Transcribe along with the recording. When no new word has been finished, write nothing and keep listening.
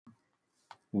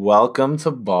Welcome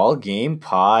to Ball Game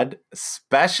Pod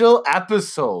special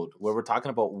episode where we're talking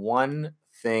about one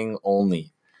thing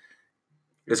only.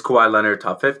 Is Kawhi Leonard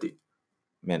top 50?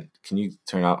 Man, can you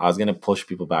turn out? I was gonna push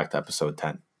people back to episode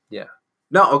 10. Yeah.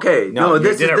 No, okay. No,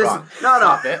 this you did is it this. wrong. No, no,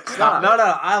 Stop it. Stop No,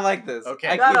 I like this. Okay.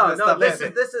 I no, keep no, this no. stuff Listen,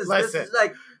 in. this is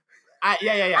like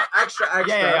Yeah. extra.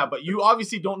 Yeah. But you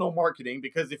obviously don't know marketing,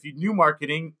 because if you knew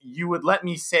marketing, you would let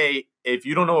me say, if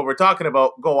you don't know what we're talking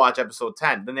about, go watch episode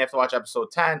 10. Then they have to watch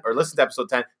episode 10 or listen to episode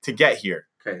 10 to get here.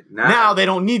 Okay. Now they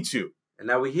don't need to. And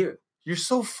now we're here. You're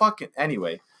so fucking...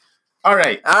 Anyway. All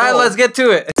right. All right, let's get to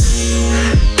it.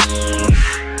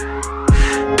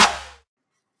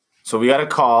 So we got a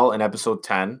call in episode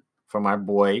 10 from our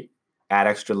boy at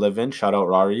Extra Living. Shout out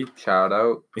Rari. Shout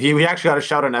out. We actually got a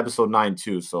shout out in episode 9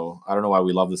 too. So I don't know why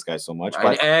we love this guy so much.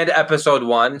 But And episode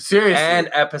 1. seriously, And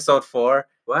episode 4.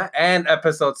 What? And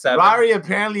episode 7. Rari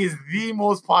apparently is the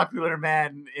most popular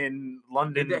man in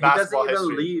London He basketball doesn't even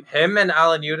history. leave. Him and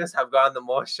Alan Eunice have gotten the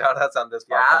most shout outs on this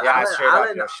Yeah, podcast. Yeah, Alan- straight up.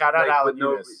 Alan, Yo. Shout out like, Alan with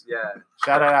no- Eunice. Yeah.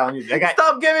 Shout out Alan Eunice. That guy,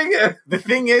 Stop giving it. the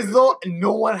thing is, though,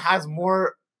 no one has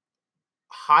more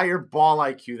higher ball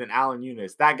IQ than Alan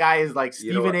Eunice. That guy is like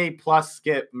You know Stephen what? A plus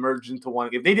Skip merged into one.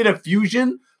 If they did a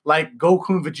fusion like Goku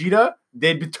and Vegeta,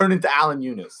 they'd be turned into Alan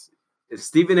Eunice. If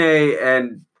Stephen A.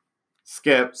 and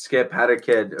Skip. Skip had a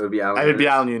kid, it would be Alan. It would be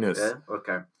Eunice. Alan Eunice. Yeah.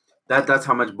 Okay. That's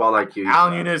how much ball IQ. you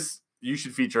Alan got. Eunice, you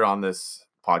should feature on this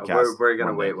podcast. We're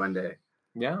gonna one wait day. one day.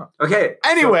 Yeah. Okay.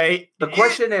 Anyway, so the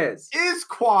question is is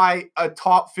Kawhi a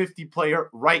top 50 player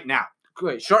right now?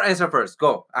 Great. Short answer first.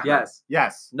 Go. Ahmed. yes.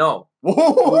 Yes. No. no?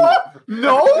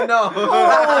 No. Oh,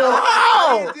 How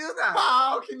how? do you do that?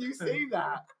 How can you say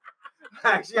that?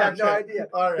 Actually, I have no Okay. idea.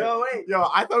 All right. No, wait. Yo,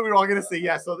 I thought we were all gonna say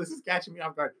yes, so this is catching me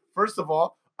off guard. First of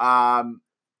all,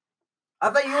 I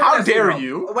thought you were How gonna say dare no.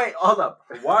 you? Wait, hold up.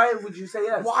 Why would you say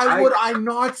yes? why would I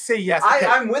not say yes? Okay.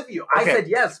 I'm with you. I Okay. said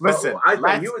yes. But Listen, I thought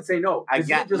let's- you would say no. I Because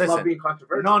you get- just listen. love being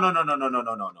controversial. No.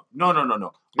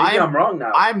 Maybe I'm wrong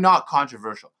now. I'm not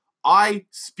controversial. I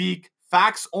speak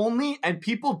facts only, and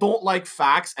people don't like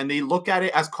facts, and they look at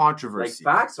it as like controversy.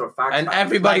 facts or facts. And facts?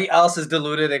 everybody else is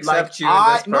deluded except you. In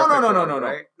this No. perfect world,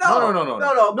 right? No,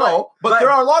 but but there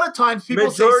are a lot of times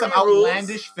people say some majority rules-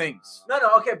 outlandish things. No.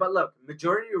 Okay, but look,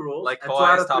 majority rules. Like and 2 out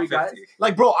Kawhi's of top 3 guys. 50.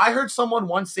 Like, bro, I heard someone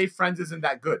once say Friends isn't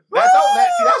that good. That's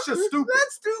outlandish. See, that's just stupid.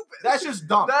 That's stupid. That's just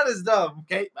dumb. That is dumb.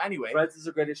 Okay, anyway. Friends is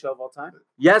the greatest show of all time.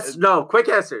 Yes. No. Quick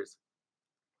answers.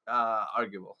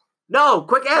 Arguable. No.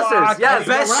 Quick answers. Fuck, Yes.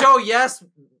 you know Best what? show, yes.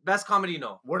 Best comedy,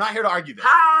 no. We're not here to argue this.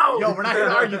 How? Yo, we're not here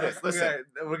to argue this. Listen. Okay,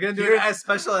 we're gonna do Here's- a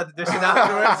special edition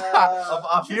afterwards of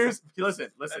Office.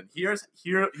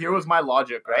 Here was my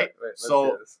logic, right? Wait, let's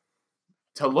So- do this.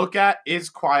 To look at, is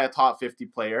Kawhi a top 50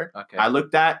 player? Okay. I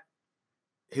looked at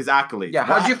his accolades. Yeah,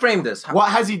 how'd you frame this? What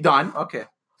has he done Okay.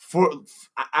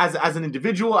 as an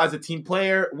individual, as a team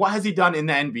player? What has he done in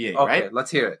the NBA, Okay, right?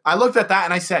 let's hear it. I looked at that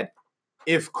and I said,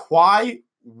 if Kawhi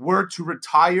were to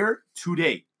retire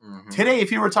today, if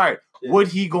he retired, Yeah. would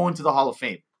he go into the Hall of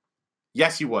Fame?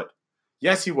 Yes, he would.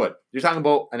 Yes, he would. You're talking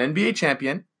about an NBA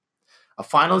champion, a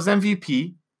Finals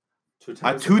MVP,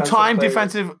 a two-time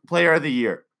defensive player of the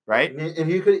year, right? And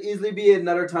he could easily be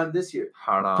another time this year.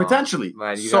 Hold on. Potentially.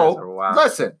 Man, you So, guys are wild.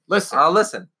 listen. I'll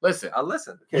listen. Listen. I'll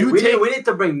listen. Okay, You we, take- need, we need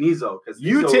to bring Nizo because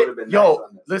You Nizo would take have been nice yo.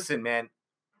 on this. Listen, man.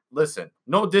 Listen.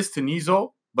 No diss to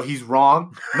Nizo, but he's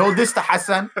wrong. No diss to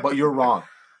Hassan, but you're wrong.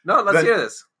 No, let's Then- hear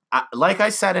this. Like I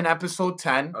said in episode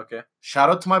 10, Okay. shout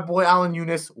out to my boy Alan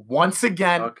Eunice. Once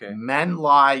again, Okay. men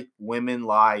lie, women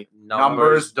lie.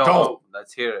 Numbers don't. don't.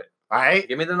 Let's hear it. All right?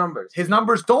 Give me the numbers. His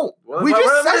numbers don't. What- We what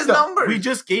just are said his them. numbers? We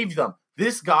just gave them.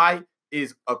 This guy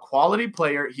is a quality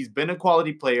player. He's been a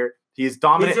quality player. He is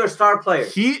dominant. He's your star player.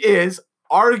 He is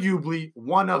arguably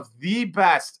one of the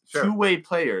best Sure. two-way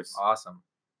players Awesome.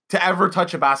 to ever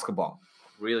touch a basketball.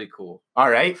 Really cool. All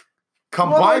right.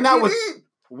 Combine that with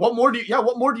what more do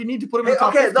you need to put him in the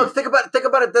top Okay, 50? look, think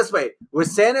about it this way. With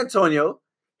San Antonio,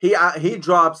 he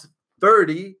drops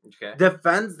 30, Okay.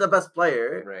 defends the best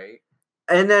player, Right.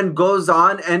 and then goes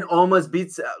on and almost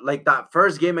beats like that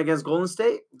first game against Golden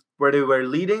State where they were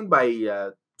leading by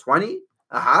 20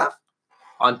 a half.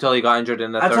 Until he got injured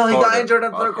in the third Until quarter. he got injured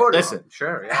in the third quarter. Listen.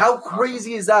 Sure. Yeah. How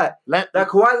crazy is that? Let, That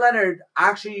Kawhi Leonard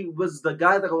actually was the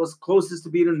guy that was closest to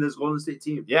beating this Golden State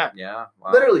team. yeah. Yeah.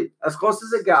 Wow. Literally, as close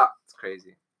as it got. It's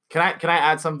crazy. Can I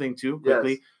add something too Yes.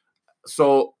 quickly?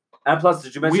 So And plus,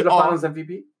 did you mention We the all- Finals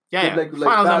MVP? yeah, Like,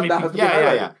 Finals that- MVP. that has to be yeah.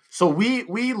 highlighted. So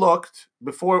we looked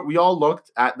before. We all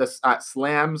looked at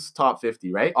Slam's top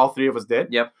 50, right? All three of us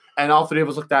did. Yep. And all three of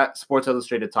us looked at Sports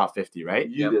Illustrated top 50, right?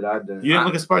 You Yep. did, I didn't. You didn't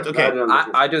look at Sports. Okay. I didn't look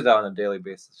at I do that on a daily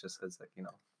basis just because, like, you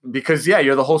know. you.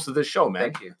 you're the host of this show,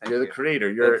 man. Thank you. You're the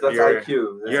creator. You're That's you're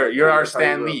IQ. you're our That's how you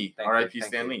Stan roll. Lee. Thank you, R.I.P.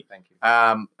 thank Stan you, Lee. Thank you.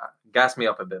 Um, Gas me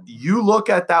up a bit. you look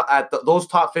at those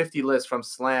top 50 lists from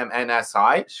Slam and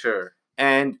SI, Sure.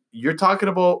 and you're talking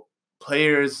about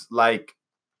players like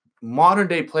modern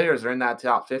day players are in that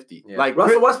top 50. Yeah. Like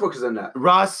Russell Westbrook is in that.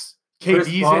 Russ, Chris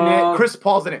KD's in Paul. it, Chris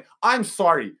Paul's in it. I'm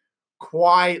sorry.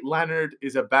 Kawhi Leonard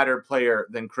is a better player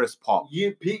than Chris Paul.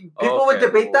 People would Okay,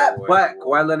 debate that, wait, but wait.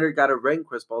 Kawhi Leonard got a ring.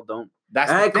 Chris Paul don't. That's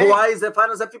And the thing. Kawhi is the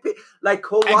Finals MVP. Like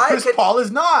And Kawhi Chris can, Paul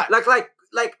is not.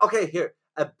 like okay, here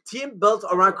a team built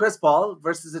around Chris Paul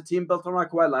versus a team built around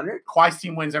Kawhi Leonard. Kawhi's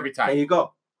team wins every There time. you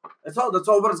go. That's all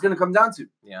what it's gonna come down to.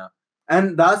 Yeah.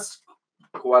 And that's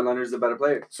Kawhi Leonard's the better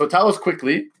player. So tell us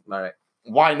quickly, All right.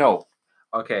 why no?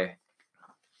 Okay.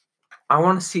 I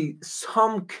want to see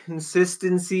some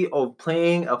consistency of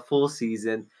playing a full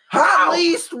season How? at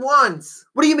least once.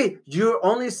 What do you mean? You're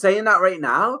only saying that right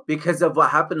now because of what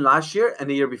happened last year and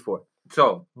the year before.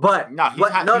 So But No, he's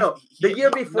what, had- no, he's- no. he- The year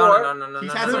he- before, no. He's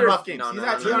no, had no, some no, rough games. no, He's no,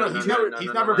 had- no, he's no, never- no, he's no, never- no, he's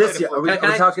no, never no, played this a year, full are we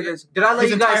game. talking this? Did I let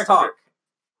His you guys entire talk? career.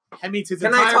 I mean, his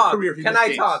Can I entire talk? career, he Can missed I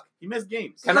games. talk? He missed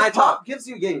games. Can I talk? Gives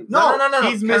you games. No, No.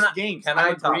 he's Can missed I- games. Can I'm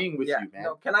I talk? agreeing with Yeah. you, man.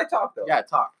 No, can I talk though? Yeah,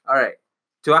 talk. All right.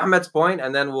 To Ahmed's point,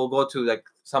 and then we'll go to like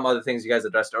some other things you guys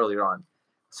addressed earlier on.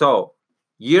 So,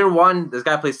 year one, this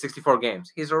guy plays 64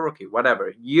 games. He's a rookie,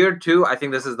 whatever. Year two, I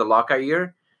think this is the lockout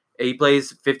year. He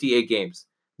plays 58 games.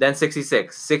 Then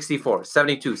 66, 64,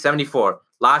 72, 74.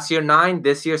 Last year, 9.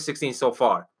 This year, 16 so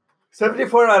far.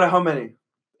 74 out of how many?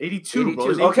 82, bro. 82.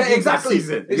 There's 82 Okay, games exactly. this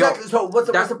season. Exactly. So what's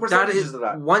the That percentages is of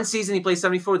that? one season he plays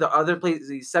 74, the other plays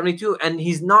he's 72, and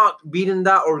he's not beaten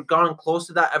that or gotten close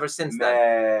to that ever since then.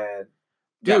 Man.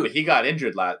 Yeah, Dude. but he got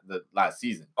injured last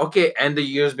season. Okay, and the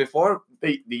years before,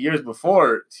 The years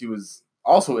before, he was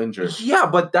also injured. yeah,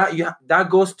 but that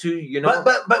goes to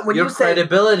But when your you say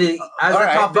credibility as a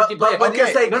alright, top 50 player. when you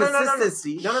Okay, say no.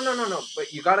 consistency, No.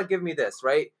 But you gotta give me this,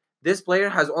 right? This player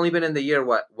has only been in the year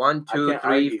what? 1, I 2, can't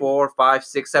 3, argue. 4, 5,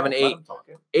 6, 7, 8.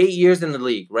 8 years in the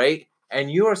league, right?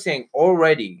 And you are saying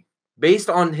already, based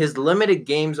on his limited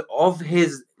games of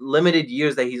his limited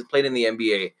years that he's played in the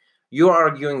NBA, you are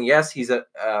arguing yes, he's a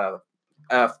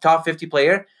top 50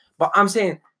 player. But I'm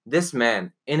saying this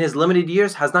man in his limited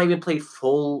years has not even played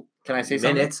full Can I say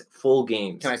minutes, full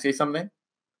games. Can I say something?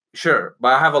 Sure,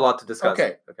 but I have a lot to discuss.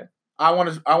 Okay. I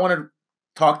want to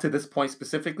talk to this point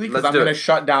specifically because Let's I'm do going to it.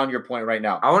 shut down your point right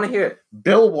now. I want to hear it.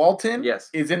 Bill Walton Yes.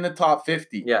 is in the top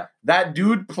 50. Yeah. That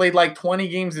dude played like 20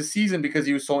 games this season because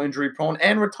he was so injury prone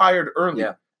and retired early.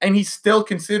 Yeah. And he's still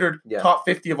considered Yeah. top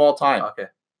 50 of all time. Okay.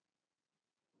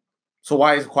 So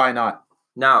why is Kawhi not?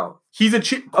 Now,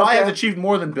 Kawhi has achieved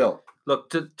more than Bill. look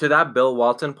to that Bill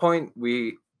Walton point.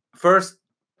 We first.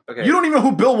 Okay. You don't even know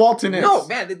who Bill Walton is. No,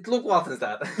 man. Luke Walton's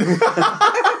that.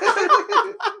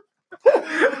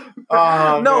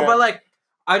 Oh, No, man. but like,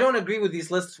 I don't agree with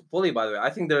these lists fully. By the way, I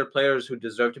think there are players who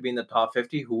deserve to be in the top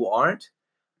 50 who aren't.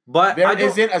 But There I don't,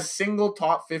 isn't a single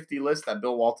top 50 list that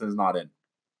Bill Walton is not in.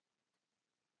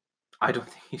 I don't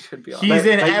think he should be on. He's But-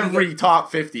 in but you every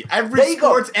top 50. There Every you go.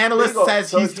 sports analyst There you go. says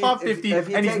So he's if you- top if- 50 if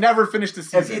you and he's take- never finished the if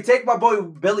season. you take my boy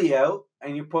Billy out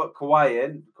and you put Kawhi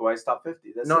in, Kawhi's top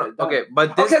 50. That's No, it. Done. okay,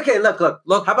 but this, Okay, look.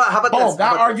 look, How about Boom, this? that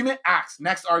How about argument acts.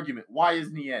 Next argument. Why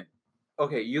isn't he in?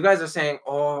 okay, you guys are saying,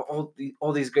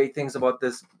 all these great things about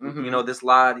this, Mhm. you know, this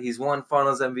lad. He's won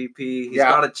Finals MVP. He's Yeah.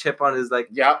 got a chip on his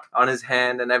Yep. on his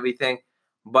hand and everything.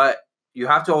 But you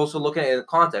have to also look at it in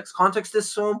context. Context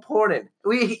is so important.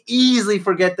 We easily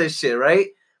forget this shit, right?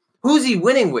 Who's he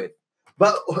winning with?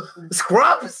 But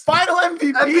Scrubs? Final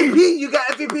MVP. MVP, you got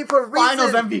MVP for a reason.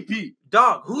 Finals MVP.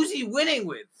 Dog, who's he winning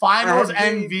with? Finals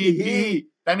MVP. MVP.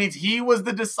 That means he was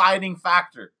the deciding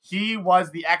factor. He was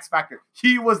the X factor.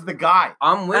 He was the guy.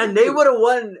 I'm with And they you. would have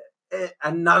won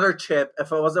another chip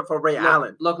if it wasn't for Ray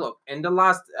Allen. Look. In the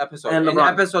last episode, And in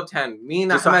LeBron. episode 10, me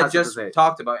and Just so Ahmed happens to just say.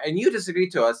 talked about, and you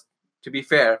disagreed to us, to be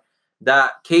fair,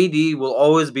 that KD will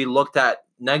always be looked at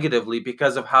negatively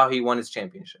because of how he won his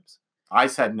championships. I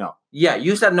said no. Yeah,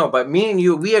 you said no, but me and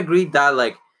you, we agreed that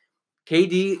like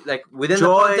KD, like within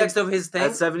Joy the context of his thing,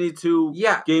 At 72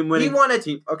 yeah, game winning he wanted.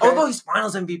 team. Okay. Although he's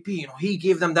Finals MVP, you know, he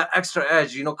gave them that extra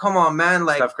edge. You know, come on, man,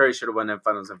 like. Steph Curry should have won that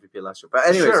Finals MVP last year. But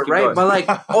anyways, Sure, keep right? going. But like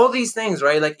all these things,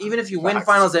 right? Like even if you win Facts.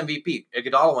 Finals MVP,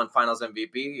 Iguodala won Finals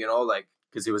MVP. You know, like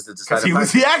because he was the Because deciding he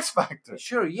was factor. the X factor.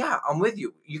 sure, yeah, I'm with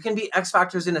you. You can be X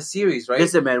factors in a series, right?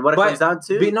 Listen, man, what it But- comes down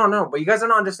to. No, but you guys are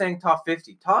not understanding top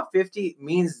 50. Top 50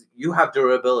 means you have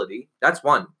durability. That's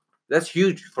one. That's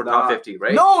huge for top Nah. 50,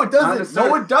 right? No, it doesn't. Understood.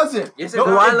 No, it doesn't. Yes, it no,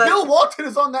 does. if Kawhi Bill Walton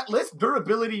is on that list,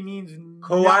 durability means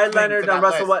Kawhi nothing Leonard to that and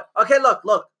Russell list. Westbrook. Okay,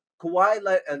 look.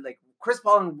 Kawhi and like Chris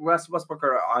Paul and Russell Westbrook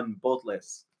are on both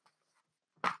lists.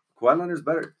 Kawhi Leonard's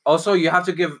better. Also, you have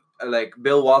to give like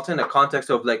Bill Walton a context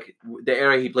of like the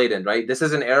era he played in, right? This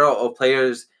is an era of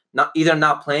players not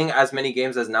playing as many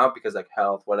games as now because like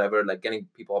health, whatever, like getting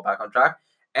people back on track,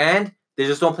 and they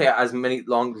just don't play as many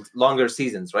longer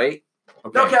seasons, right?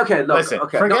 Okay. Look, Listen,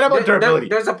 okay. forget about durability.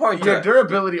 There's a point. Your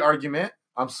durability argument,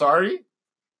 I'm sorry,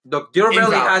 Look,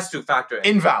 durability Invalid. has to factor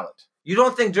in. invalid. You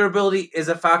don't think durability is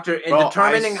a factor in Bro,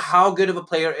 determining how good of a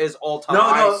player is all time? No,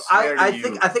 I I swear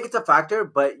to think it's a factor,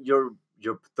 but you're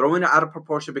throwing it out of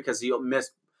proportion because he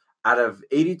missed out of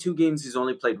 82 games. He's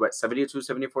only played 72,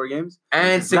 74 games,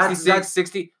 And 66,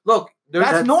 60. Look,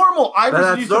 That's normal. Iverson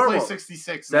that's used to normal. play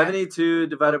 66. Man. 72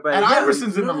 divided by And Yeah,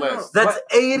 Iverson's in the no, no, no. list. That's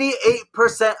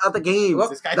 88% of the games. Look,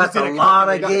 this guy That's just a did lot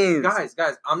of calculation. games.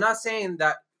 guys, I'm not saying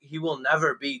that he will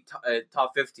never be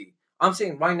top 50. I'm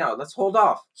saying right now, let's hold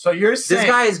off. So you're saying This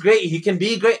guy is great. He can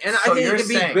be great, and So I think you're he can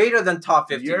be saying- greater than top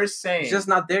 50. you're saying He's just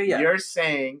not there yet. You're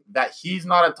saying that he's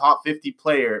not a top 50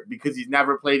 player because he's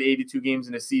never played 82 games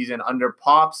in a season under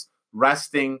Pop's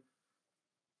resting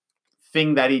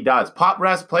thing that he does. Pop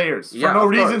rest players Yeah, for no of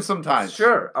reason course. sometimes.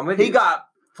 Sure, I'm with He you. got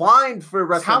fined for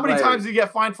resting How many players. times did he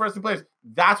get fined for resting players?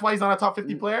 That's why he's not a top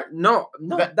 50 player? No,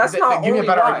 that's Th- not Give me a only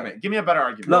better why. argument. Give me a better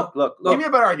argument. Look. Give me a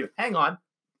better argument. Hang on.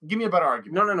 Give me a better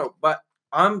argument. No. But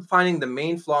I'm finding the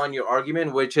main flaw in your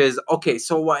argument, which is okay.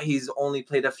 So what? He's only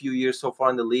played a few years so far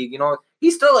in the league. You know,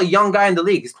 he's still a young guy in the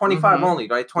league. He's 25 Mhm. only,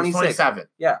 right? He's 26. 27.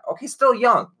 Yeah. Okay, still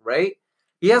young, right?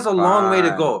 He has a long way to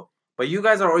Fine. go. But you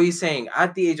guys are already saying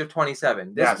at the age of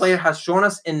 27, this Yes. player has shown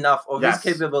us enough of Yes.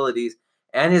 his capabilities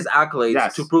and his accolades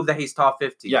Yes. to prove that he's top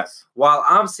 50. Yes. While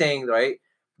I'm saying, right,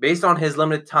 based on his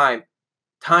limited time,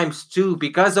 times two,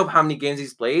 because of how many games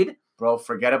he's played. Bro,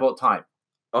 forget about time.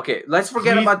 Okay, let's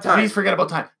forget Please- about time. Please forget about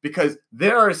time because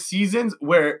there are seasons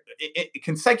where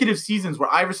consecutive seasons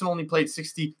where Iverson only played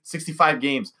 60, 65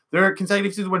 games. There are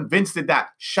consecutive seasons when Vince did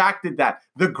that, Shaq did that.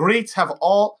 The greats have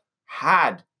all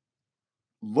had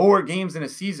lower games in a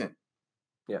season.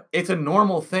 Yeah. It's a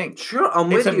normal thing. Sure, I'm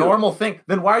It's with a you. normal thing.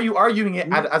 Then why are you arguing it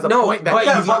as a No, point that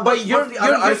but, he's not- but you're, what's the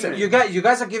other argument? you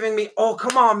guys are giving me, oh,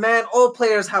 come on, man. All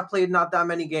players have played not that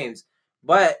many games.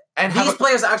 But and these have a-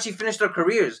 players actually finished their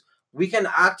careers. We can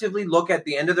actively look at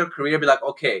the end of their career and be like,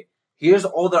 okay, here's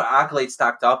all their accolades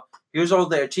stacked up. Here's all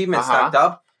their achievements stacked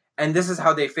up. And this is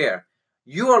how they fare.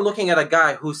 You are looking at a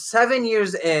guy who's 7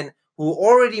 years in, who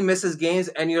already misses games,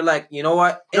 and you're like, you know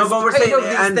what? No, but we're spite saying of it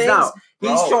these ends things, now. he's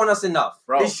Bro. shown us enough.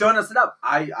 Bro, He's showing us enough.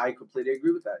 I completely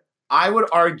agree with that. I would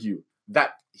argue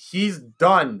that he's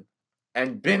done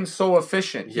and been so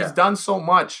efficient. Yeah. He's done so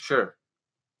much Sure.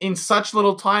 in such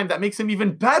little time that makes him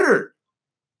even better.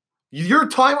 Your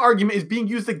time argument is being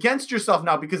used against yourself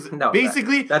now because No,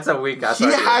 basically That's a weak ass he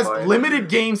argument, has boy. limited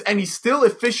games and he's still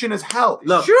efficient as hell.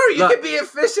 Look, Sure, you look, can be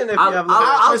efficient if you have limited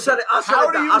I'll Listen, shut it. I'll how shut do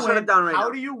it down. you I'll win? shut it down right How now.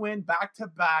 do you win back to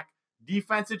back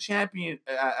defensive champion,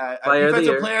 Player of the defensive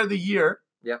year. player of the year?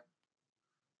 Yeah.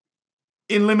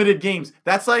 In limited games,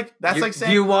 that's like Do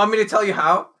saying, you want me to tell you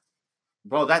how?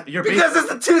 bro, that you're Because it's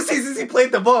the 2 seasons he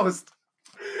played the most.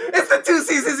 It's the 2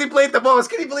 seasons he played the most.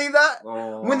 Can you believe that?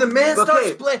 When the man Okay,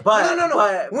 starts playing, but- no.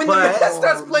 but- When but- the man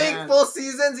starts Oh, playing man. full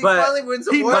seasons, he But- finally wins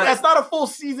He, awards. that's not a full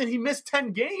season. He missed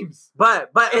 10 games. But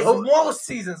It's who- most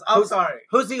seasons. I'm who's- sorry.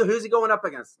 who's he going up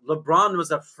against? LeBron was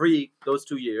a freak those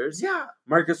 2 years. Yeah.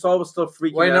 Marcus Gasol was still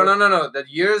freaking Wait, out. no. The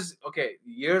years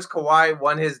Kawhi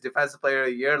won his Defensive Player of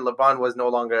the Year, LeBron was no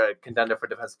longer a contender for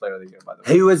Defensive Player of the Year, by the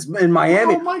way. He was in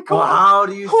Miami. Oh my Well, god. how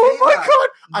do you say Oh my that? god.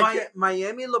 I can't-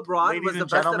 Miami LeBron Ladies was the and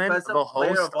best gentlemen, defensive the player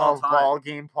host of all of time. Ball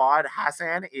Game Pod,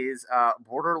 Hassan, is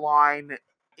borderline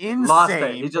insane. Lost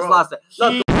it. He just bro. lost it.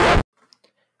 Look,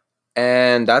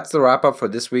 And that's the wrap up for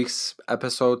this week's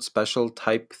episode, special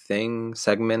type thing,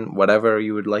 segment, whatever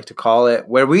you would like to call it,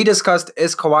 where we discussed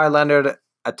is Kawhi Leonard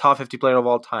a top 50 player of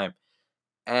all time?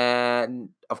 And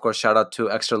of course, shout out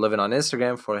to Extra Living on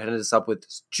Instagram for hitting us up with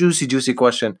this juicy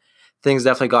question. Things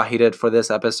definitely got heated for this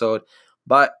episode.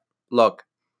 But look,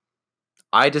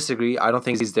 I disagree. I don't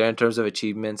think he's there in terms of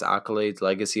achievements, accolades,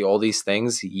 legacy, all these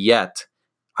things yet.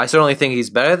 I certainly think he's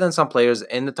better than some players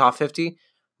in the top 50.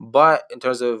 But in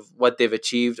terms of what they've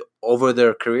achieved over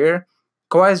their career,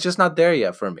 Kawhi is just not there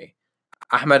yet for me.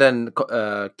 Ahmed and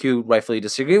Q rightfully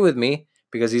disagree with me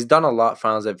because he's done a lot.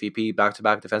 Finals MVP,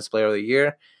 back-to-back Defensive Player of the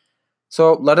Year.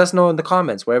 So let us know in the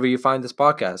comments wherever you find this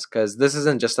podcast, because this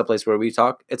isn't just a place where we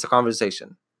talk. It's a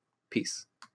conversation. Peace.